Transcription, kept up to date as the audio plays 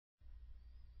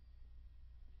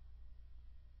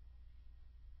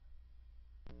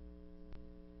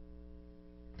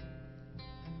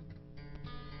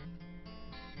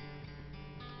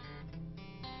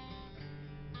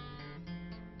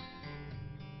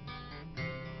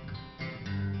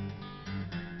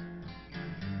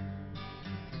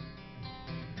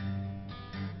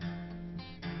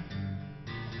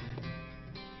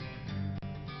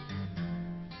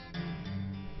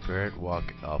Ferrit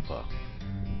Walk Alpha.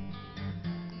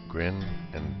 Grin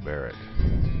and bear it.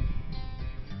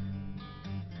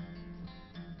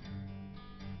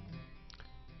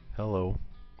 Hello,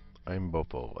 I'm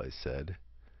Bofo, I said.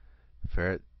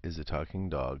 Ferret is a talking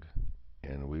dog,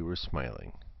 and we were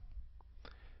smiling.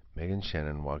 Megan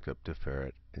Shannon walked up to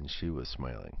Ferret, and she was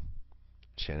smiling.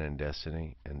 Shannon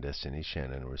Destiny and Destiny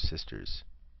Shannon were sisters,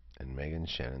 and Megan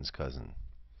Shannon's cousin.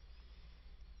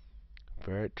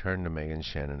 Ferret turned to Megan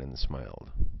Shannon and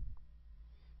smiled.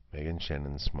 Megan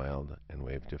Shannon smiled and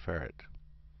waved to Ferret.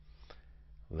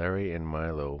 Larry and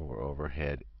Milo were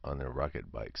overhead on their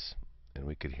rocket bikes, and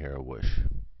we could hear a whoosh.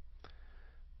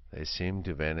 They seemed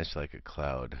to vanish like a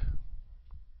cloud.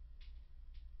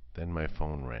 Then my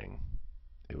phone rang.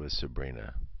 It was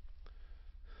Sabrina.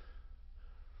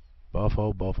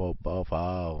 Buffo, Buffo,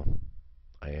 Buffo.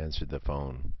 I answered the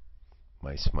phone.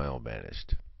 My smile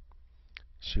vanished.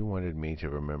 She wanted me to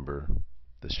remember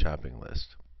the shopping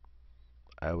list.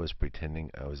 I was pretending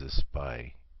I was a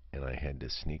spy, and I had to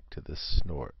sneak to the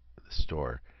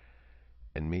store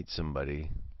and meet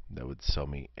somebody that would sell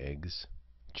me eggs,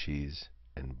 cheese,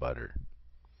 and butter.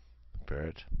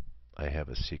 Ferret, I have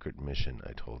a secret mission,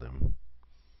 I told him.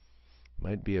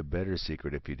 Might be a better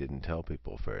secret if you didn't tell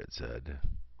people, Ferret said.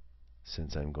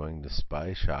 Since I'm going to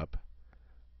spy shop,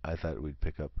 I thought we'd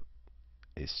pick up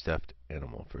a stuffed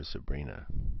animal for Sabrina.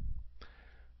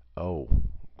 Oh,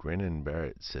 grin and bear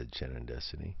it, said Shannon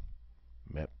Destiny.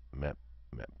 Mep, mep,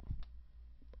 mep.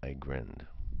 I grinned.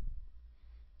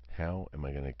 How am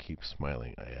I going to keep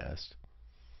smiling, I asked.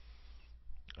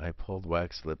 I pulled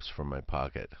wax lips from my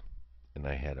pocket, and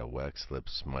I had a wax lip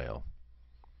smile.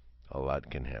 A lot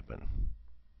can happen.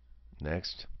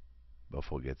 Next,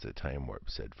 Buffalo gets a time warp,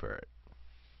 said Ferret.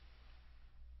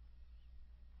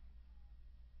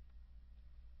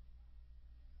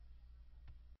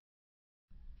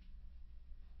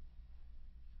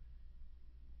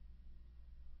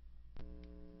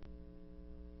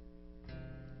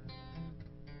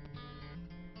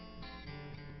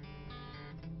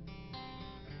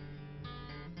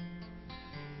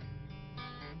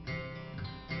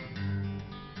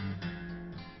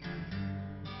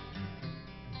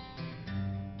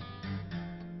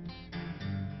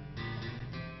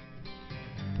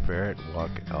 Ferrit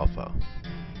Walk Alpha.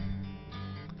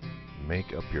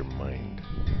 Make up your mind.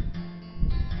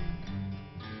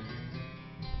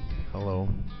 Hello,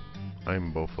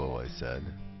 I'm Bofo, I said.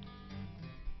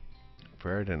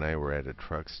 Ferret and I were at a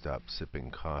truck stop sipping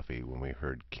coffee when we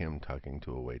heard Kim talking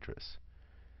to a waitress.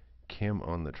 Kim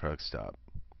owned the truck stop.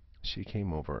 She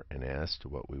came over and asked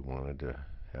what we wanted to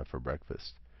have for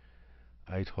breakfast.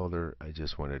 I told her I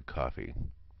just wanted coffee.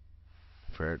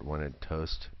 Ferret wanted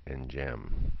toast and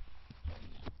jam.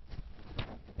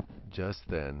 Just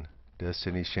then,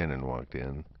 Destiny Shannon walked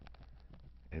in,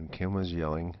 and Kim was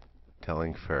yelling,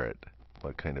 telling Ferret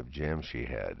what kind of jam she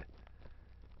had.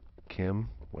 Kim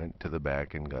went to the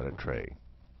back and got a tray.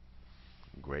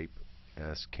 Grape?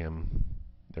 Asked Kim.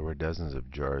 There were dozens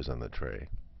of jars on the tray.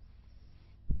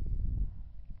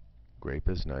 Grape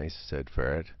is nice, said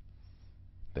Ferret.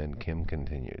 Then Kim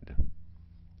continued.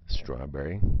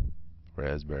 Strawberry,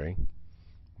 raspberry,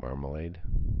 marmalade,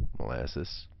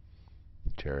 molasses,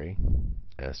 cherry?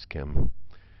 Asked Kim.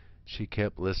 She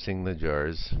kept listing the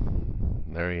jars.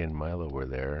 Larry and Milo were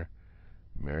there.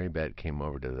 Mary Beth came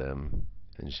over to them,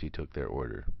 and she took their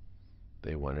order.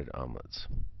 They wanted omelets.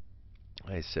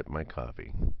 I sipped my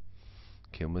coffee.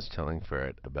 Kim was telling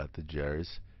Ferret about the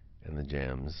jars and the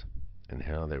jams and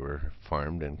how they were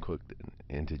farmed and cooked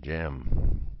into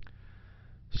jam.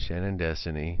 Shannon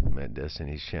Destiny met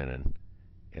Destiny Shannon,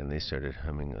 and they started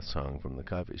humming a song from the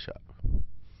coffee shop.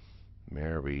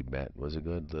 Mary Bat was a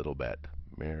good little bat.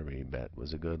 Mary Bat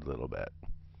was a good little bat.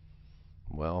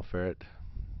 Well, Ferret,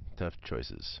 tough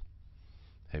choices.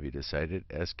 Have you decided?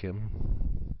 Asked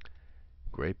Kim.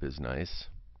 Grape is nice.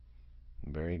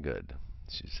 Very good,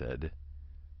 she said.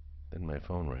 Then my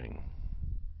phone rang.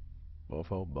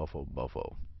 Bofo, Bofo,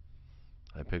 Bofo.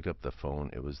 I picked up the phone.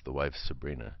 It was the wife,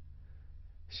 Sabrina.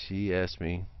 She asked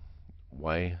me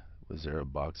why was there a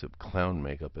box of clown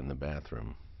makeup in the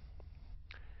bathroom.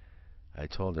 I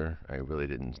told her I really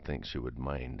didn't think she would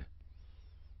mind.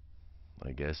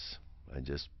 I guess I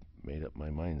just made up my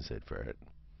mind, said Ferret.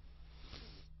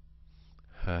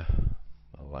 A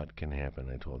lot can happen,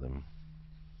 I told him.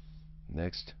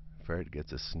 Next, Ferret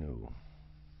gets a snoo.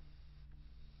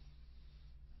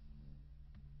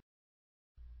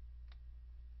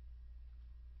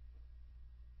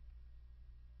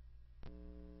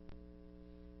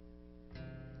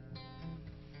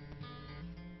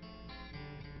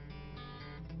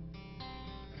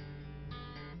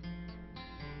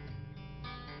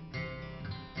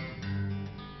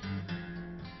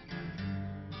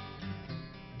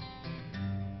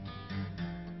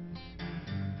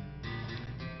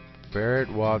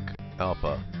 Ferrit Walk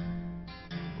Alpha.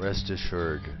 Rest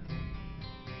assured.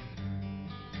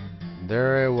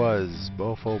 There I was,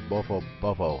 Bofo, Bofo,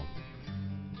 Bofo.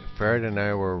 Ferret and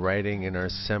I were riding in our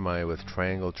semi with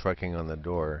Triangle Trucking on the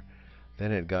door.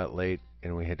 Then it got late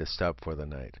and we had to stop for the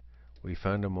night. We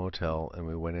found a motel and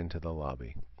we went into the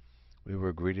lobby. We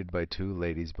were greeted by two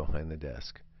ladies behind the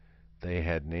desk. They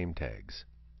had name tags.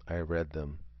 I read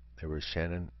them. They were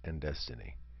Shannon and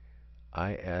Destiny.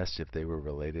 I asked if they were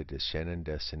related to Shannon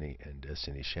Destiny and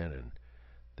Destiny Shannon.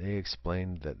 They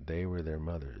explained that they were their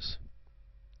mothers.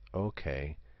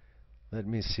 Okay, let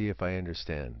me see if I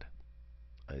understand,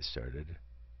 I started.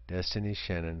 Destiny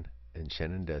Shannon and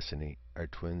Shannon Destiny are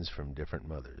twins from different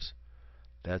mothers.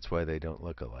 That's why they don't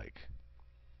look alike.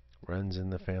 Runs in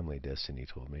the family, Destiny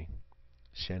told me.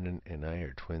 Shannon and I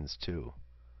are twins too.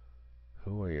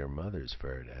 Who are your mothers?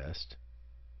 Ferret asked.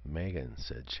 Megan,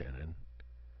 said Shannon.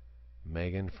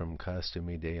 Megan from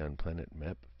Costumey Day on Planet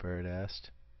Mep? Ferret asked.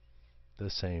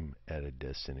 The same, added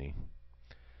Destiny.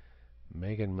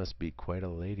 Megan must be quite a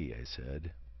lady, I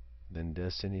said. Then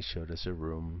Destiny showed us a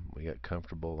room. We got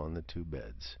comfortable on the two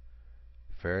beds.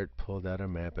 Ferret pulled out a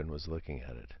map and was looking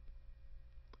at it.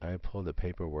 I pulled the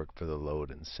paperwork for the load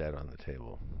and sat on the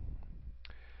table.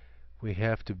 We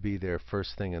have to be there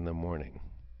first thing in the morning.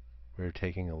 We're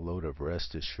taking a load of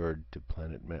Rest Assured to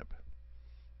Planet Mep.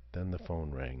 Then the phone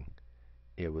rang.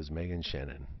 It was Megan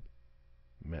Shannon.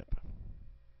 Mep.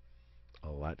 A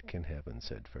lot can happen,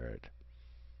 said Ferret.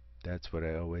 That's what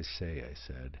I always say, I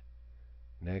said.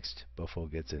 Next, Buffalo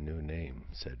gets a new name,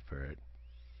 said Ferret.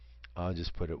 I'll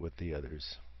just put it with the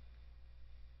others.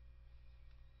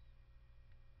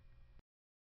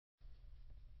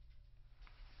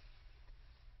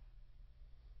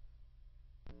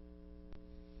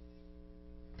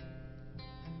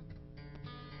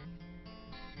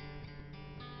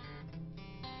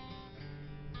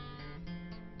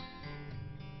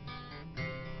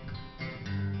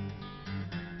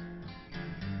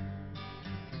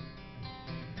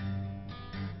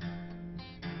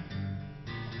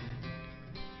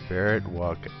 Ferrit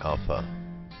Walk Alpha.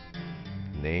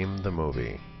 Name the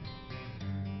movie.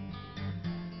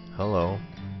 Hello,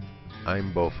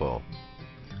 I'm Bofo.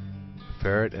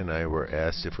 Ferret and I were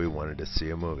asked if we wanted to see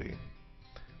a movie.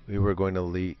 We were going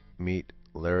to meet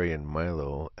Larry and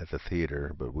Milo at the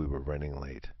theater, but we were running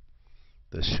late.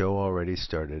 The show already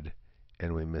started,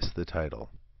 and we missed the title.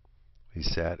 We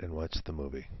sat and watched the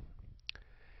movie.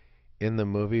 In the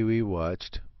movie we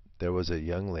watched, there was a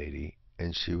young lady,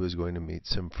 and she was going to meet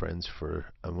some friends for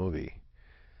a movie.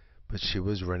 But she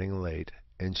was running late,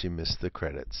 and she missed the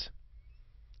credits.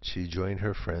 She joined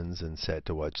her friends and sat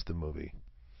to watch the movie.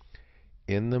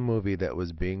 In the movie that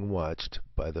was being watched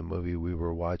by the movie we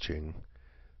were watching,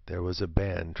 there was a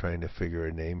band trying to figure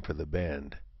a name for the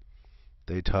band.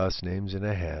 They tossed names in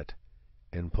a hat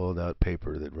and pulled out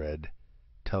paper that read,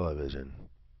 television.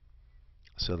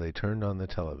 So they turned on the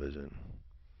television.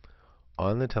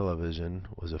 On the television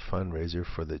was a fundraiser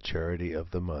for the charity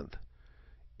of the month.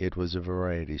 It was a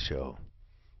variety show.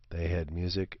 They had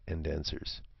music and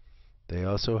dancers. They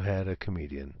also had a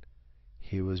comedian.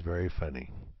 He was very funny.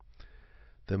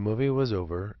 The movie was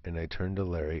over, and I turned to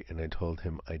Larry and I told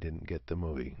him I didn't get the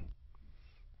movie.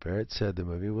 Ferret said the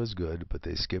movie was good, but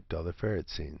they skipped all the ferret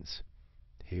scenes.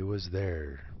 He was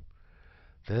there.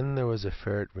 Then there was a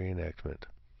ferret reenactment.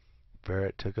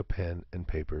 Ferret took a pen and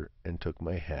paper and took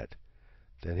my hat.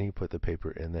 Then he put the paper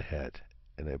in the hat,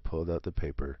 and I pulled out the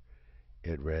paper.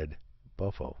 It read,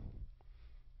 Buffo.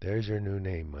 There's your new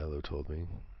name, Milo told me.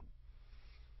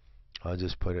 I'll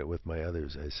just put it with my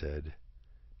others, I said.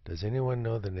 Does anyone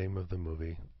know the name of the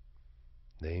movie?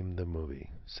 Name the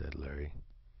movie, said Larry.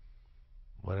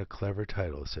 What a clever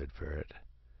title, said Ferret.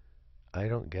 I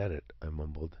don't get it, I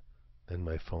mumbled. Then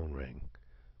my phone rang.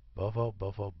 Buffo,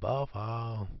 Buffo,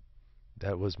 Buffo.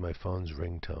 That was my phone's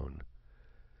ringtone.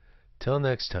 Till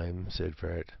next time, said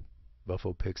Ferret.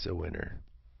 Buffo picks a winner.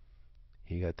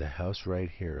 He got the house right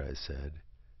here, I said.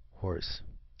 Horse,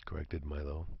 corrected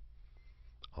Milo.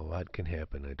 A lot can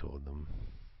happen, I told them.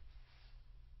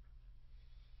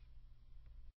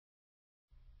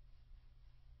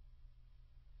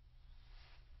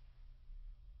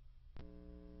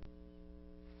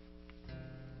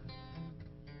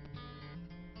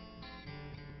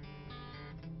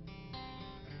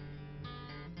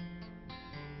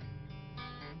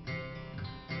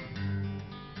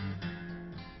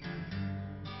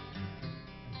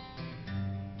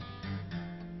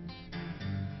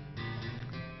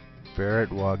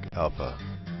 Ferrit Walk Alpha.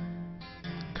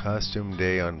 Costume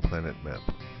Day on Planet Mep.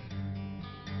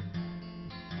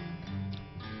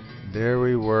 There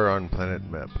we were on Planet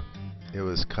Mep. It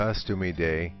was Costumey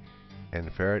Day,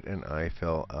 and Ferret and I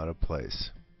fell out of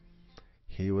place.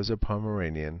 He was a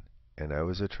Pomeranian, and I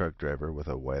was a truck driver with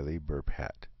a Wiley Burp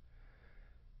hat.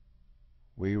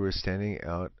 We were standing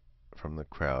out from the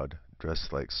crowd,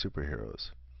 dressed like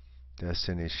superheroes.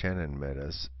 Destiny Shannon met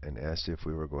us and asked if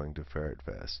we were going to Ferret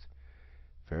Fest.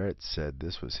 Ferret said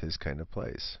this was his kind of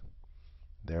place.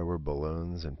 There were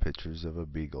balloons and pictures of a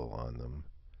beagle on them,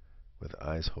 with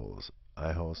eye holes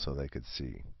so they could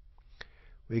see.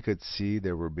 We could see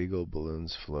there were beagle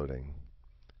balloons floating.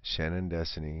 Shannon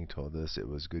Destiny told us it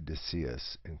was good to see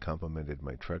us and complimented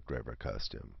my truck driver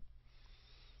costume.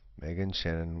 Megan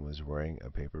Shannon was wearing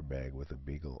a paper bag with a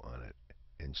beagle on it,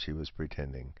 and she was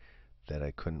pretending that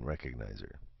I couldn't recognize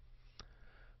her.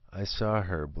 I saw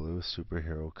her blue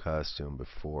superhero costume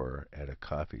before at a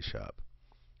coffee shop.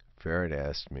 Ferret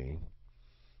asked me,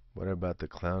 "What about the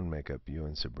clown makeup you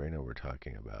and Sabrina were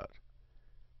talking about?"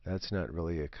 "That's not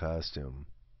really a costume.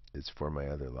 It's for my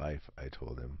other life," I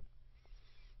told him.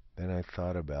 Then I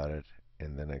thought about it,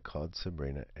 and then I called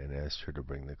Sabrina and asked her to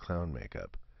bring the clown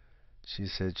makeup. She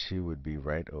said she would be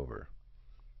right over.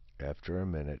 After a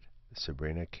minute,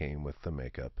 Sabrina came with the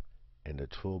makeup and a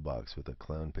toolbox with a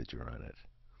clown picture on it.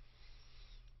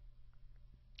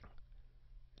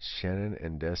 Shannon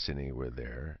and Destiny were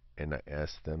there, and I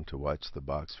asked them to watch the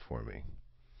box for me.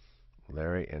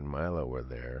 Larry and Milo were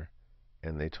there,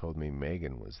 and they told me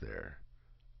Megan was there.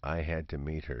 I had to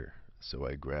meet her, so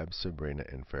I grabbed Sabrina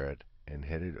and Ferret and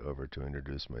headed over to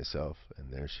introduce myself,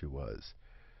 and there she was.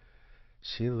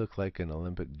 She looked like an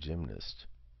Olympic gymnast.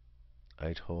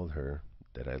 I told her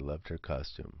that I loved her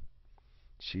costume.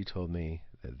 She told me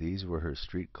that these were her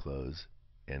street clothes,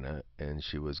 and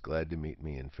she was glad to meet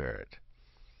me and Ferret.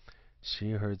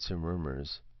 She heard some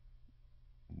rumors,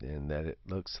 and that it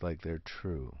looks like they're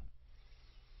true.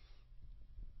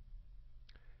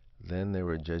 Then they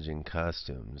were judging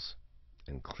costumes,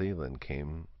 and Cleveland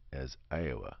came as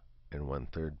Iowa and won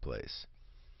third place.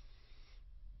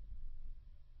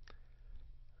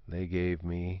 They gave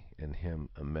me and him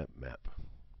a map.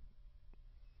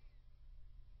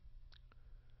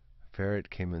 Ferret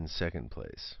came in second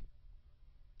place,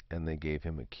 and they gave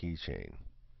him a keychain.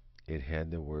 It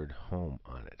had the word home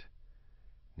on it.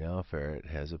 Now Ferret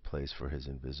has a place for his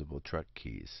invisible truck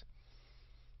keys.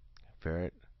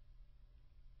 Ferret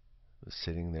was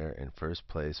sitting there, and first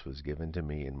place was given to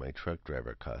me in my truck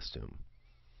driver costume.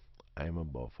 I'm a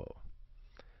bofo.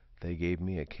 They gave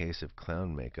me a case of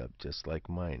clown makeup just like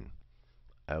mine.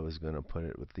 I was going to put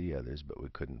it with the others, but we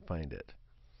couldn't find it.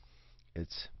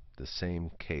 "It's the same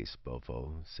case,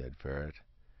 bofo," said Ferret.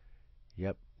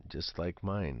 "Yep, just like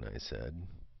mine," I said.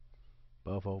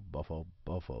 "Bofo, bofo,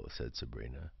 bofo," said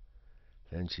Sabrina.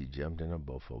 Then she jumped in a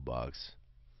bofo box,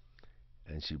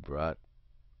 and she brought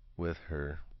with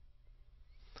her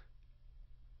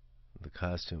the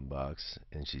costume box,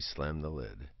 and she slammed the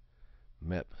lid.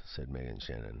 "Mep," said Megan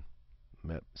Shannon.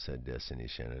 "Mep," said Destiny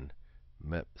Shannon.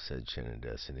 "Mep," said Shannon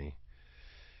Destiny.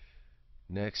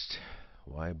 "Next,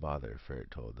 why bother?"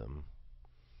 Ferret told them.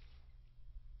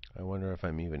 "I wonder if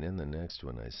I'm even in the next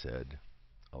one," I said.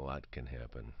 "A lot can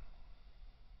happen."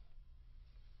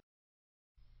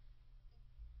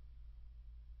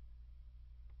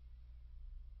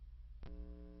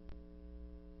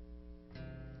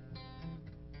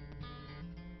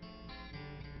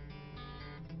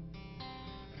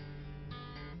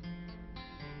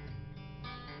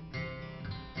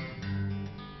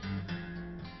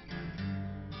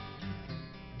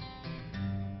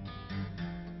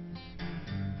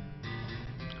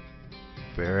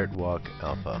 Ferrit Walk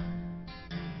Alpha.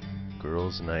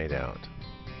 Girls' Night Out.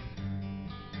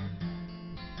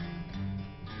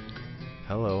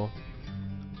 Hello,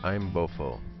 I'm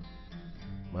Bofo.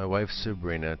 My wife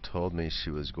Sabrina told me she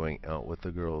was going out with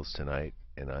the girls tonight,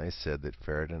 and I said that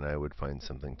Ferret and I would find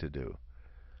something to do.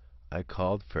 I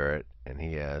called Ferret, and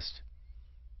he asked,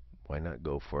 "Why not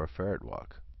go for a ferret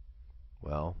walk?"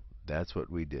 Well, that's what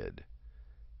we did.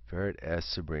 Ferret asked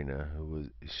Sabrina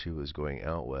who she was going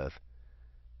out with,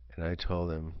 and I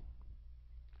told him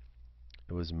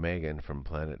it was Megan from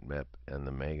Planet Mep and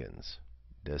the Megans.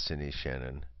 Destiny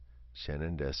Shannon,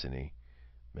 Shannon Destiny,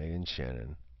 Megan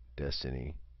Shannon,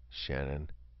 Destiny,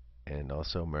 Shannon, and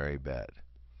also Mary Bat.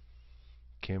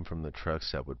 Kim from the truck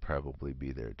stop would probably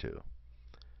be there too.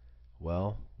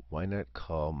 Well, why not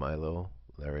call Milo,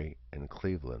 Larry, and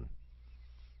Cleveland?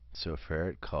 So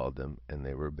Ferret called them, and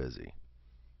they were busy.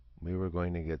 We were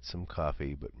going to get some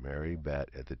coffee, but Mary Bat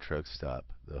at the truck stop,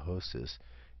 the hostess,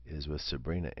 is with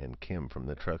Sabrina and Kim from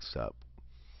the truck stop.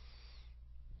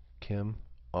 Kim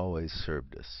always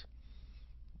served us.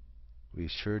 We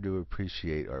sure do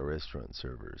appreciate our restaurant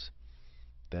servers.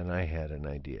 Then I had an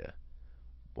idea.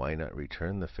 Why not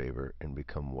return the favor and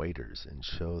become waiters and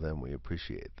show them we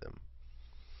appreciate them?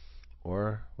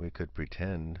 Or we could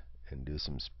pretend and do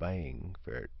some spying,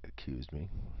 Ferret accused me.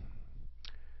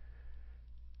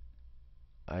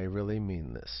 I really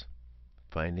mean this.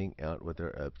 Finding out what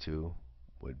they're up to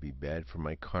would be bad for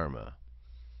my karma,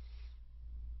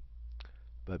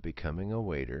 but becoming a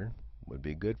waiter would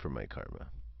be good for my karma.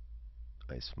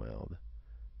 I smiled.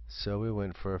 So we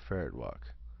went for a ferret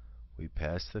walk. We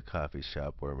passed the coffee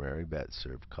shop where Mary Beth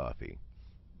served coffee.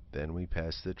 Then we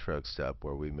passed the truck stop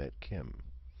where we met Kim.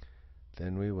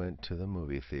 Then we went to the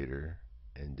movie theater,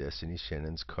 and Destiny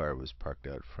Shannon's car was parked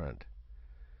out front.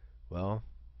 Well,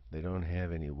 they don't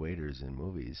have any waiters in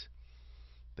movies.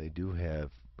 They do have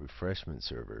refreshment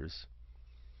servers.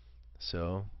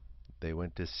 So they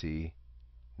went to see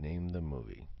Name the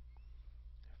Movie.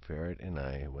 Ferret and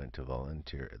I went to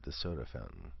volunteer at the soda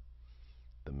fountain.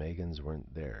 The Megans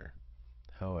weren't there.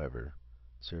 However,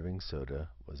 serving soda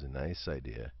was a nice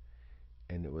idea,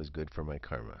 and it was good for my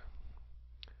karma.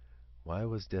 Why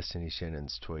was Destiny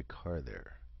Shannon's toy car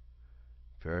there?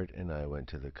 Ferret and I went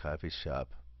to the coffee shop,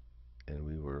 and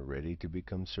we were ready to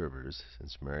become servers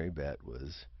since Mary Bat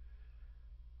was,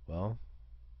 well,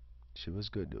 she was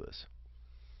good to us.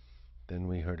 Then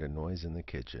we heard a noise in the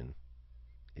kitchen.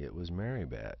 It was Mary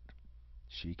Bat.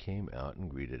 She came out and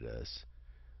greeted us.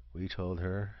 We told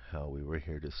her how we were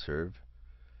here to serve.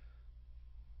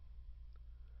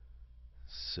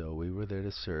 So we were there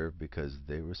to serve because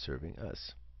they were serving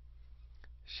us.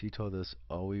 She told us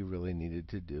all we really needed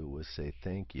to do was say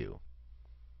thank you.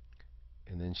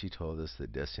 And then she told us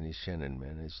that Destiny Shannon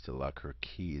managed to lock her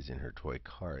keys in her toy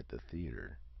car at the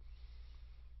theater.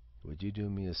 Would you do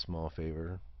me a small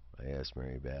favor? I asked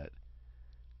Mary Bat.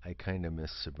 I kinda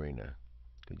miss Sabrina.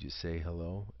 Could you say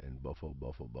hello and Buffo,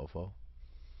 Buffo, Buffo?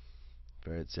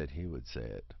 Ferret said he would say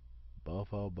it.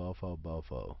 Buffo, Buffo,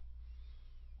 Buffo.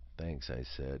 Thanks, I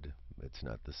said. It's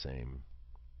not the same.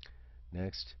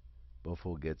 Next,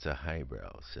 Buffo gets a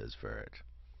highbrow, says Ferret.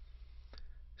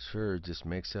 Sure, just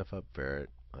make stuff up, Ferret,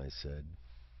 I said.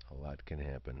 A lot can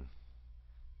happen.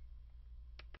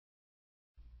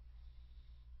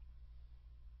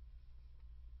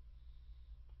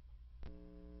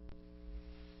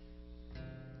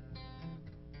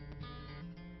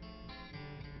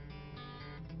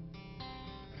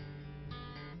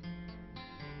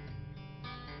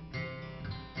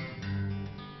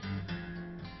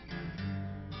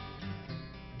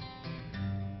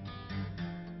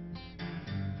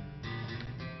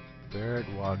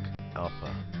 Ferrit Walk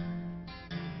Alpha.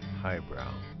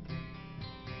 Highbrow.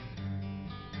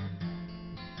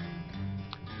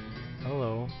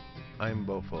 Hello, I'm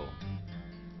Bofo.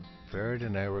 Ferret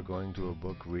and I were going to a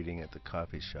book reading at the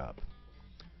coffee shop.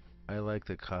 I like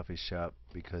the coffee shop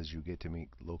because you get to meet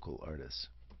local artists.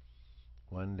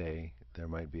 One day, there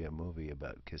might be a movie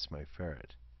about Kiss My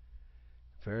Ferret.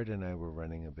 Ferret and I were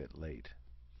running a bit late.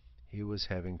 He was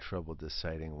having trouble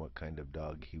deciding what kind of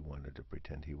dog he wanted to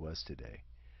pretend he was today.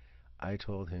 I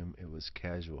told him it was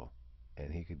casual,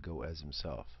 and he could go as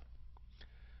himself.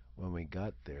 When we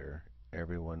got there,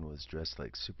 everyone was dressed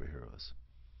like superheroes.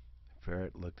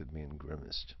 Ferret looked at me and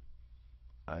grimaced.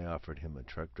 I offered him a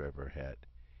truck driver hat.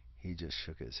 He just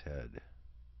shook his head.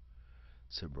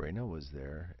 Sabrina was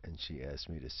there, and she asked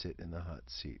me to sit in the hot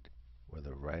seat, where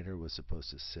the writer was supposed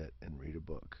to sit and read a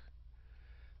book.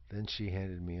 Then she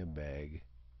handed me a bag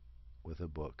with a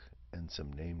book and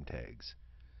some name tags.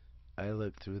 I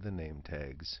looked through the name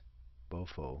tags: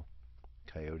 Bofo,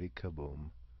 Coyote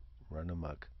Kaboom, Run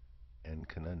Amok, and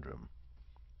Conundrum,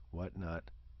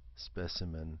 Whatnot,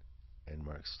 Specimen, and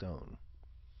Mark Stone.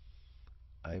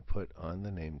 I put on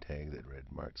the name tag that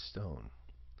read Mark Stone.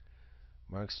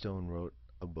 Mark Stone wrote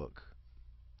a book,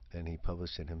 and he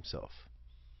published it himself.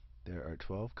 There are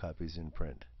 12 copies in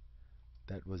print.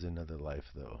 That was another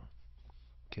life, though.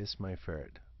 Kiss My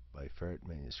Ferret by Ferret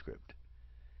Manuscript.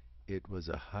 It was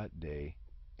a hot day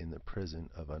in the prison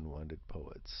of unwanted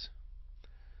poets.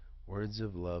 Words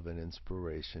of love and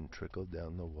inspiration trickled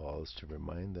down the walls to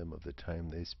remind them of the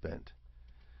time they spent,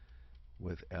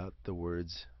 without the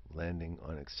words landing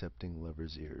on accepting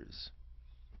lovers' ears.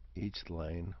 Each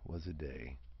line was a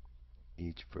day.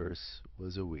 Each verse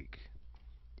was a week.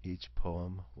 Each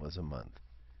poem was a month.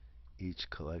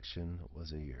 Each collection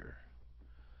was a year.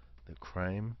 The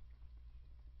crime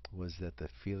was that the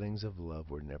feelings of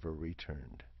love were never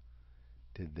returned.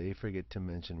 Did they forget to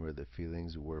mention where the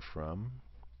feelings were from?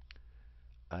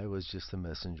 I was just a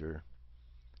messenger,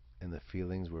 and the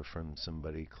feelings were from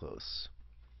somebody close.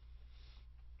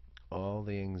 All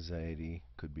the anxiety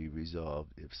could be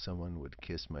resolved if someone would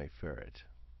kiss my ferret.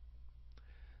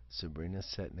 Sabrina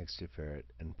sat next to Ferret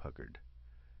and puckered.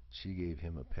 She gave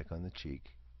him a peck on the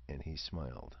cheek, and he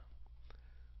smiled.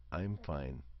 I'm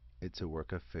fine. It's a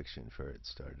work of fiction, Ferret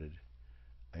started.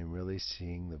 I'm really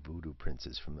seeing the voodoo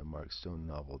princess from the Mark Stone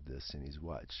novel Destiny's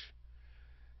Watch.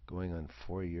 Going on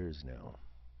 4 years now.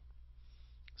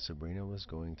 Sabrina was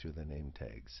going through the name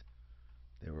tags.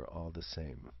 They were all the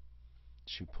same.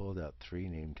 She pulled out 3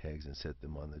 name tags and set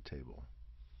them on the table.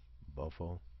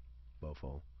 Bofo,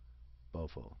 Bofo,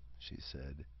 Bofo, she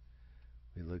said.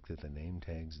 We looked at the name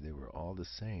tags. They were all the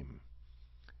same.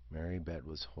 Mary Beth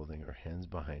was holding her hands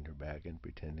behind her back and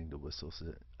pretending to whistle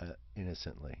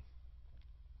innocently.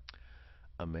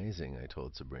 Amazing, I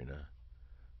told Sabrina.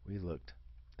 We looked,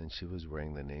 and she was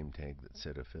wearing the name tag that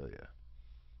said Ophelia.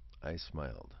 I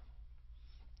smiled.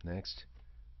 Next,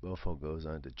 Bofo goes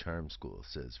on to charm school,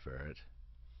 says Ferret.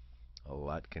 A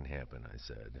lot can happen, I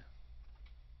said.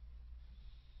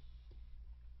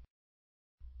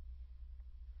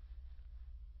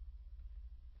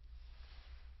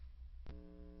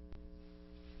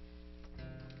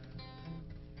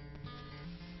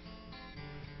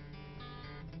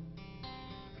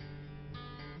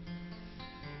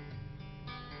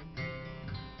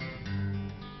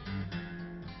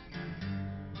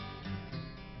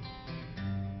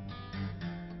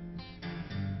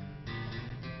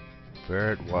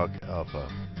 Ferrit Walk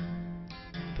Alpha.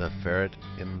 The Ferret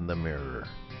in the Mirror.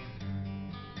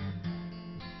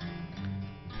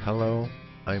 Hello,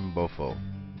 I'm Bofo.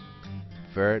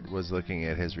 Ferret was looking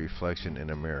at his reflection in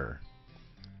a mirror.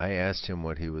 I asked him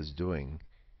what he was doing,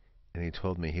 and he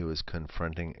told me he was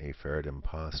confronting a ferret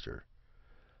imposter.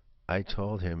 I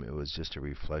told him it was just a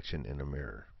reflection in a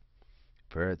mirror.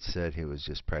 Ferret said he was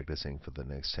just practicing for the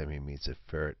next time he meets a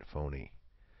ferret phony.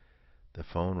 The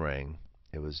phone rang.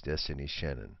 It was Destiny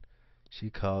Shannon. She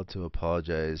called to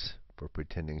apologize for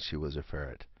pretending she was a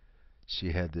ferret.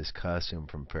 She had this costume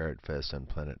from Ferret Fest on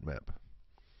Planet Map.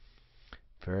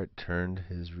 Ferret turned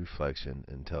his reflection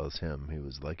and tells him he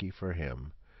was lucky for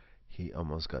him. He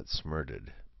almost got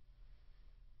smirted.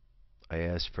 I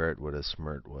asked Ferret what a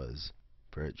smirt was.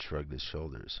 Ferret shrugged his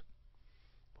shoulders.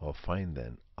 Well, fine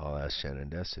then. I'll ask Shannon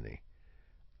Destiny.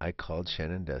 I called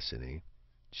Shannon Destiny.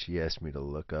 She asked me to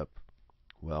look up,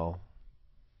 well,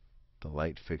 the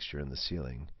light fixture in the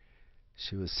ceiling.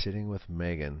 She was sitting with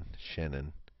Megan,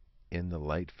 Shannon, in the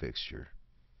light fixture.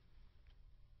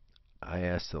 I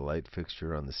asked the light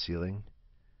fixture on the ceiling.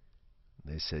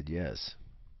 They said yes.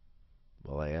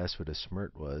 Well, I asked what a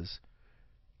smirt was,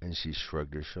 and she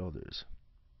shrugged her shoulders.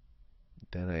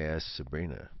 Then I asked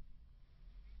Sabrina.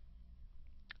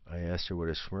 I asked her what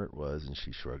a smirt was, and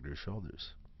she shrugged her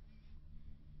shoulders.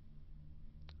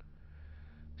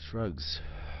 Shrugs.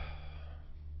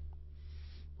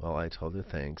 Well, I told her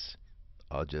thanks.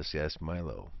 I'll just ask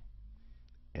Milo.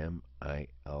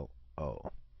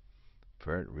 M-I-L-O.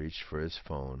 Ferret reached for his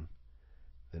phone.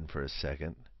 Then for a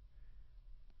second,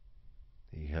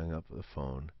 he hung up the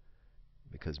phone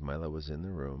because Milo was in the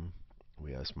room.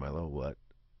 We asked Milo what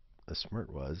a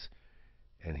smirt was,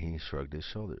 and he shrugged his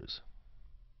shoulders.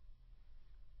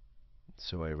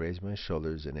 So I raised my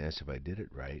shoulders and asked if I did it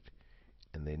right,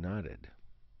 and they nodded.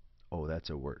 Oh, that's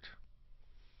a wort.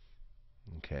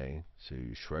 Okay, so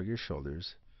you shrug your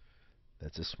shoulders.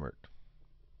 That's a smirt.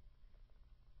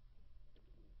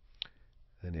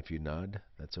 Then if you nod,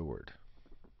 that's a wort.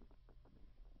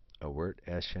 A wort?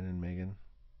 Asked Shannon Megan.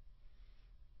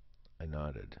 I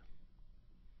nodded.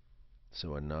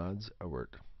 So a nod's a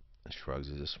wort. A shrugs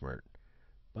is a smirt.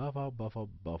 Buffo, buffo,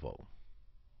 buffo.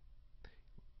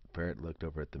 Ferret looked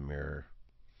over at the mirror.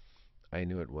 I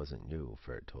knew it wasn't you,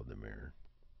 Ferret told the mirror.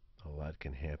 A lot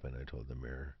can happen, I told the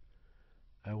mirror.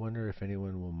 I wonder if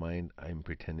anyone will mind I'm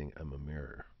pretending I'm a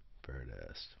mirror, Ferret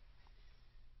asked.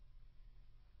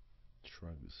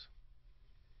 Shrugs.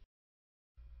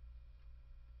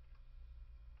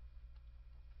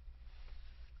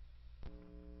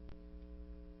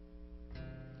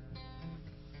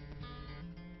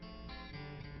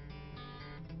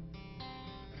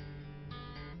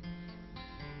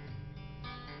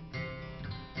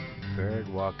 Ferrit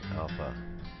Walk Alpha.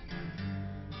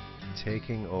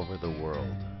 Taking over the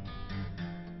world.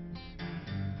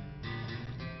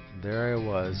 There I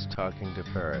was, talking to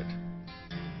Ferret.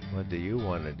 What do you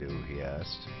want to do? He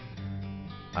asked.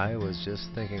 I was just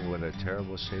thinking what a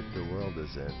terrible shape the world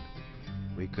is in.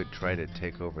 We could try to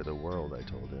take over the world, I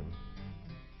told him.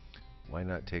 Why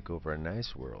not take over a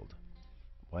nice world?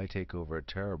 Why take over a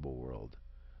terrible world?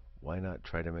 Why not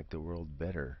try to make the world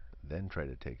better, then try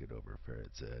to take it over,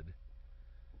 Ferret said.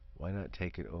 Why not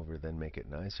take it over, then make it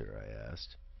nicer, I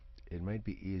asked. It might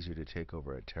be easier to take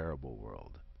over a terrible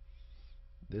world.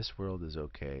 This world is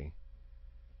okay.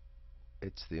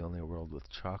 It's the only world with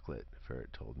chocolate,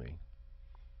 Ferret told me.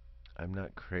 I'm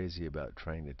not crazy about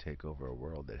trying to take over a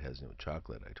world that has no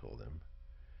chocolate, I told him.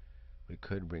 We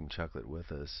could bring chocolate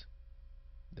with us,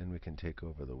 then we can take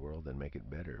over the world and make it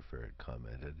better, Ferret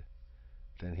commented.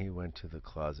 Then he went to the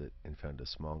closet and found a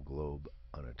small globe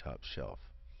on a top shelf.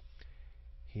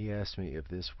 He asked me if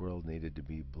this world needed to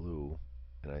be blue,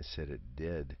 and I said it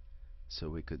did, so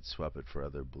we could swap it for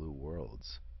other blue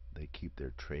worlds. They keep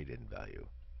their trade-in value.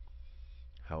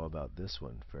 How about this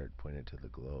one? Ferret pointed to the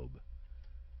globe.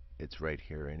 It's right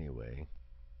here anyway.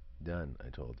 Done, I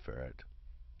told Ferret.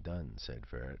 Done, said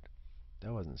Ferret.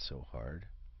 That wasn't so hard.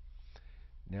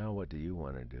 Now what do you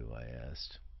want to do? I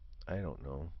asked. I don't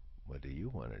know. What do you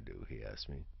want to do? He asked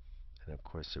me. And of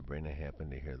course Sabrina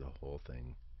happened to hear the whole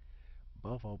thing.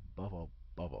 Bubble, bubble,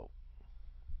 bubble.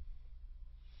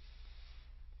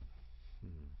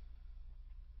 Hmm.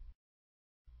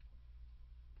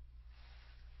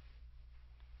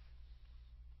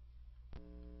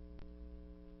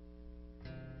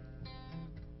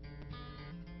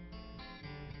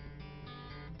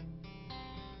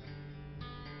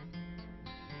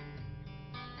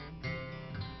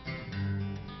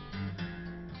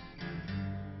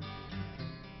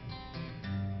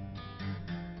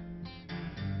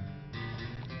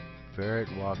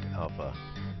 Ferrit Walk Alpha.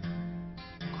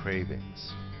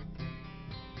 Cravings.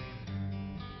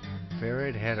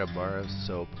 Ferret had a bar of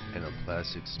soap and a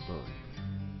plastic spoon.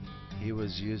 He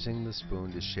was using the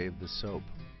spoon to shave the soap.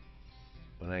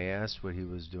 When I asked what he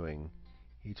was doing,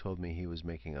 he told me he was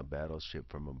making a battleship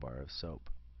from a bar of soap.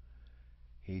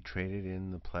 He traded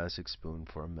in the plastic spoon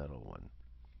for a metal one.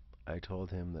 I told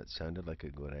him that sounded like a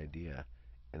good idea,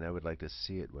 and I would like to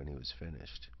see it when he was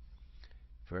finished.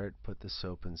 Ferret put the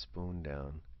soap and spoon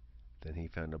down. Then he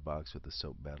found a box with a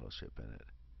soap battleship in it.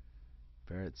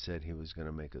 Ferret said he was going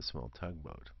to make a small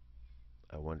tugboat.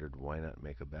 I wondered why not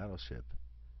make a battleship?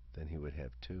 Then he would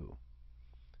have two.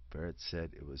 Ferret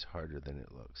said it was harder than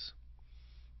it looks.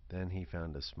 Then he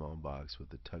found a small box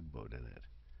with a tugboat in it.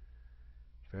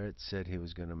 Ferret said he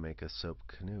was going to make a soap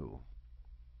canoe.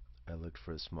 I looked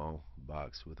for a small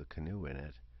box with a canoe in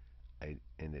it,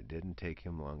 and it didn't take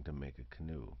him long to make a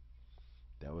canoe.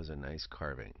 That was a nice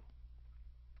carving.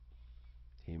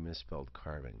 He misspelled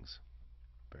carvings,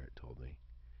 Ferret told me.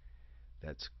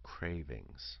 That's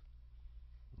cravings.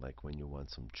 Like when you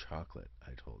want some chocolate,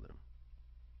 I told him.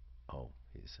 Oh,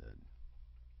 he said.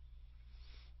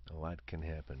 A lot can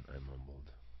happen, I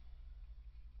mumbled.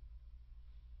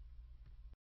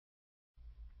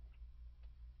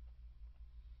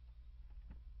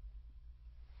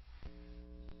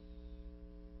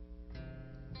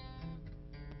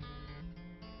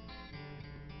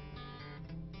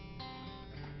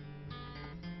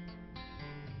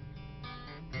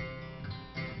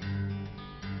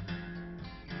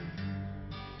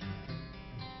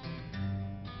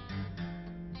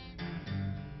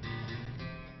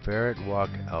 Ferrit Walk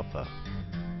Alpha.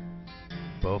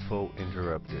 Bofo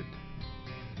interrupted.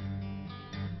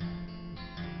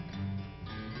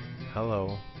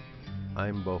 Hello,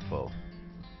 I'm Bofo.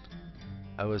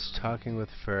 I was talking with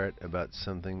Ferret about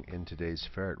something in today's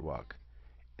Ferret Walk,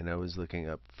 and I was looking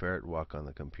up Ferret Walk on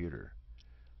the computer.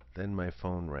 Then my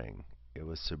phone rang. It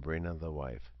was Sabrina, the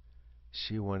wife.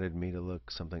 She wanted me to look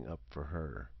something up for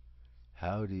her.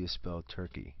 How do you spell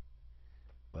turkey?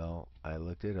 Well, I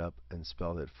looked it up and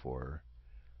spelled it for her.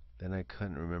 Then I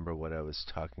couldn't remember what I was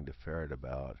talking to Ferret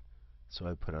about, so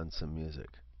I put on some music.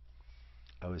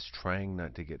 I was trying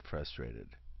not to get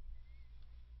frustrated.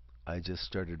 I just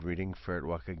started reading Ferret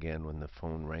Walk again when the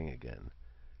phone rang again.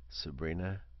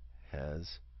 Sabrina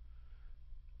has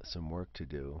some work to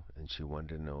do, and she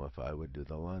wanted to know if I would do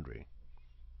the laundry.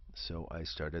 So I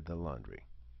started the laundry.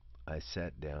 I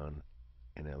sat down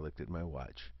and I looked at my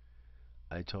watch.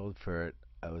 I told Ferret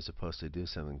I was supposed to do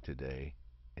something today,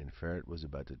 and Ferret was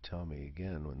about to tell me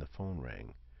again when the phone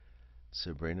rang.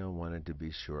 Sabrina wanted to be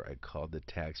sure I called the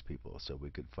tax people so we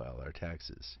could file our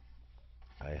taxes.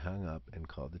 I hung up and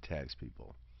called the tax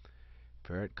people.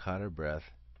 Ferret caught her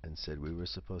breath and said we were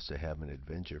supposed to have an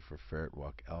adventure for Ferret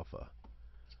Walk Alpha.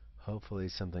 Hopefully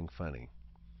something funny.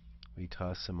 We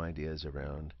tossed some ideas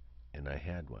around, and I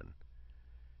had one.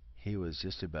 He was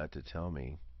just about to tell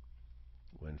me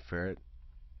when Ferret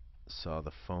saw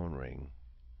the phone ring,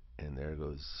 and there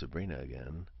goes Sabrina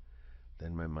again.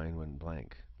 Then my mind went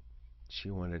blank. She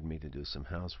wanted me to do some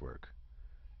housework.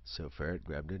 So Ferret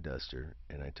grabbed a duster,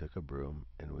 and I took a broom,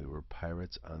 and we were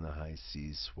pirates on the high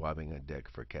seas swabbing a deck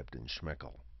for Captain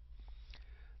Schmeckel.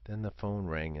 Then the phone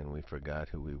rang, and we forgot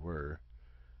who we were.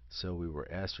 So we were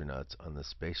astronauts on the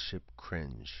spaceship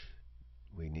Cringe.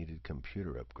 We needed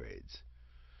computer upgrades.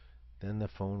 Then the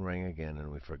phone rang again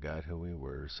and we forgot who we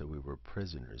were, so we were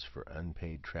prisoners for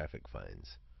unpaid traffic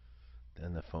fines.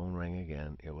 Then the phone rang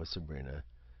again. It was Sabrina.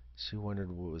 She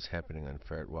wondered what was happening on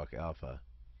Ferrit Walk Alpha.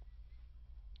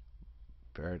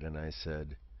 Ferrit and I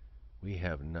said, "We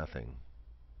have nothing.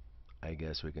 I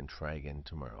guess we can try again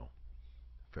tomorrow."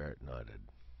 Ferrit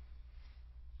nodded.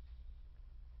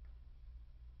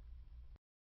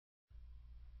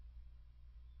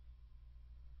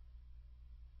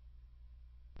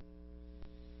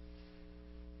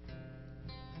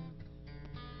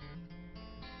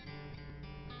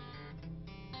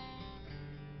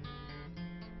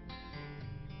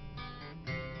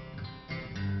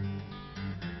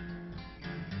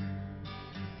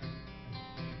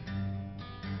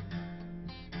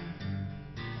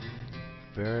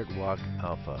 Ferrit Walk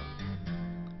Alpha,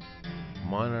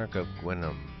 Monarch of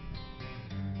Gwenom.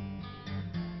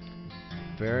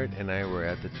 Ferrit and I were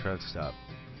at the truck stop.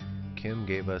 Kim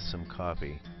gave us some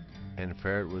coffee, and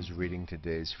Ferrit was reading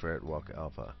today's Ferrit Walk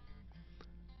Alpha.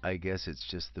 I guess it's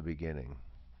just the beginning.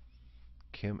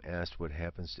 Kim asked what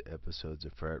happens to episodes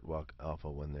of Ferrit Walk Alpha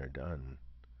when they're done.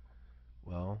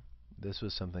 Well, this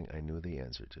was something I knew the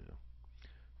answer to.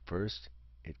 First,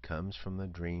 it comes from the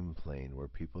dream plane where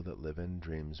people that live in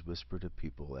dreams whisper to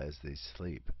people as they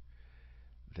sleep.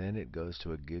 Then it goes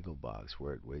to a giggle box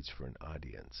where it waits for an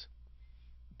audience.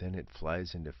 Then it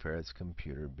flies into Ferrit's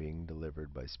computer being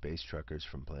delivered by space truckers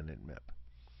from Planet Mep.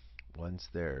 Once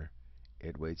there,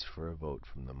 it waits for a vote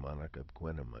from the Monarch of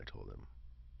Gwenom, I told him.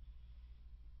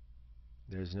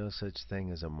 There's no such thing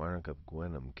as a Monarch of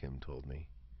Gwenom, Kim told me.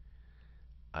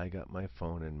 I got my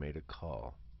phone and made a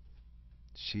call.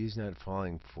 She's not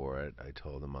falling for it, I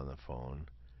told him on the phone.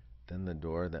 Then the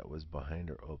door that was behind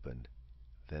her opened.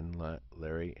 Then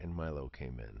Larry and Milo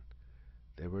came in.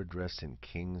 They were dressed in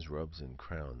king's robes and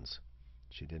crowns.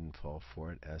 She didn't fall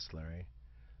for it? Asked Larry.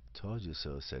 Told you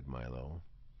so, said Milo.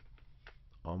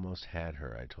 Almost had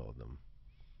her, I told them.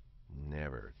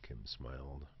 Never, Kim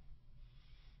smiled.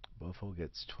 Buffalo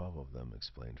gets 12 of them,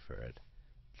 explained Ferrit.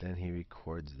 Then he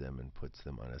records them and puts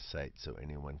them on a site so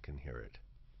anyone can hear it.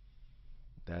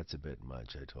 That's a bit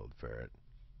much, I told Ferrit.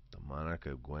 The Monarch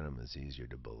of Gwenom is easier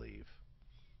to believe.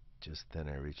 Just then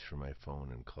I reached for my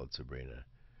phone and called Sabrina.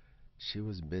 She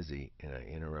was busy and I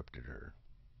interrupted her.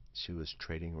 She was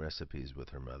trading recipes with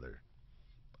her mother.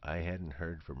 I hadn't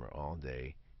heard from her all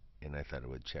day and I thought I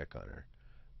would check on her.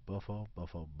 Buffo,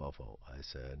 Buffo, Buffo, I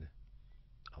said.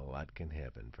 A lot can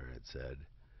happen, Ferrit said.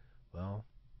 Well,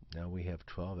 now we have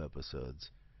 12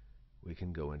 episodes. We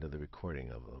can go into the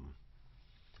recording of them.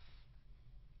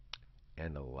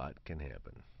 And a lot can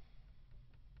happen.